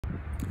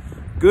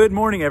Good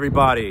morning,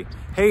 everybody.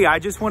 Hey, I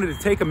just wanted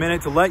to take a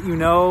minute to let you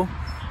know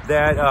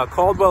that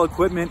Caldwell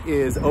Equipment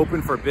is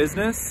open for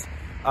business.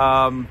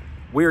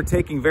 We are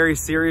taking very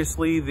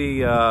seriously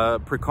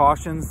the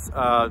precautions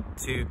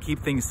to keep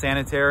things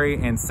sanitary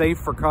and safe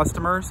for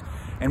customers.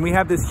 And we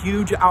have this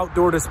huge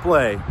outdoor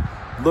display.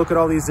 Look at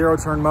all these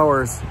zero-turn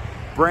mowers,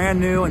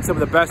 brand new and some of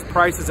the best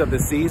prices of the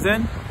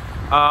season.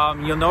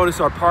 You'll notice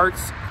our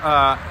parts,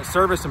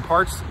 service and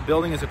parts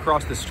building is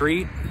across the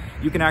street.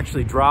 You can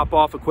actually drop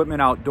off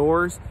equipment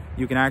outdoors.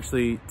 You can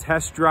actually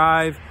test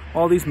drive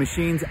all these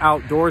machines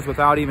outdoors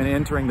without even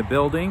entering the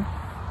building.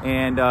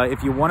 And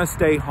if you want to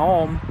stay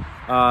home,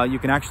 you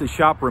can actually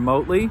shop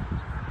remotely.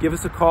 Give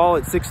us a call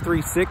at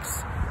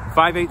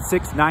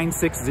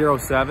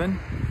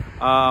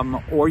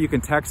 636-586-9607. Or you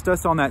can text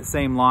us on that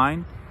same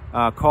line.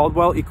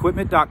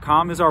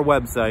 CaldwellEquipment.com is our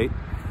website.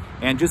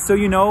 And just so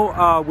you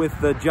know, with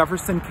the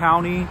Jefferson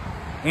County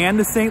and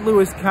the St.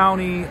 Louis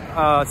County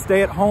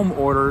stay-at-home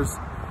orders,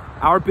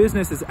 our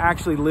business is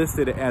actually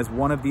listed as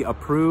one of the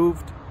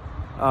approved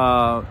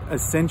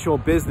essential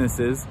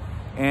businesses,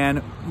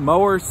 and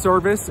mower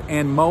service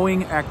and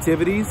mowing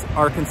activities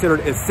are considered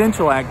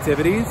essential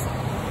activities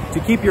to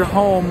keep your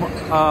home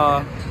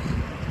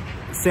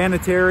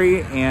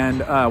sanitary and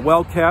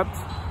well kept.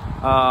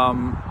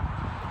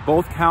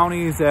 Both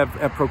counties have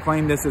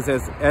proclaimed this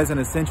as an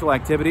essential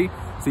activity,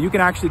 so you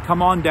can actually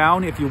come on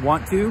down if you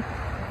want to,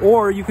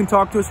 or you can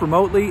talk to us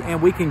remotely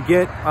and we can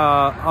get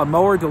a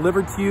mower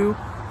delivered to you,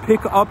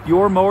 pick up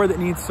your mower that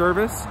needs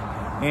service,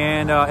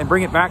 and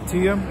bring it back to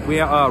you. We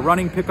are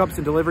running pickups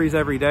and deliveries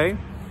every day.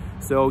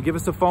 So give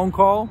us a phone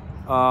call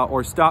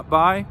or stop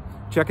by.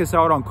 Check us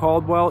out on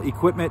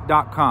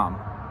CaldwellEquipment.com.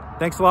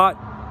 Thanks a lot.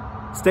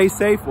 Stay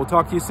safe. We'll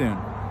talk to you soon.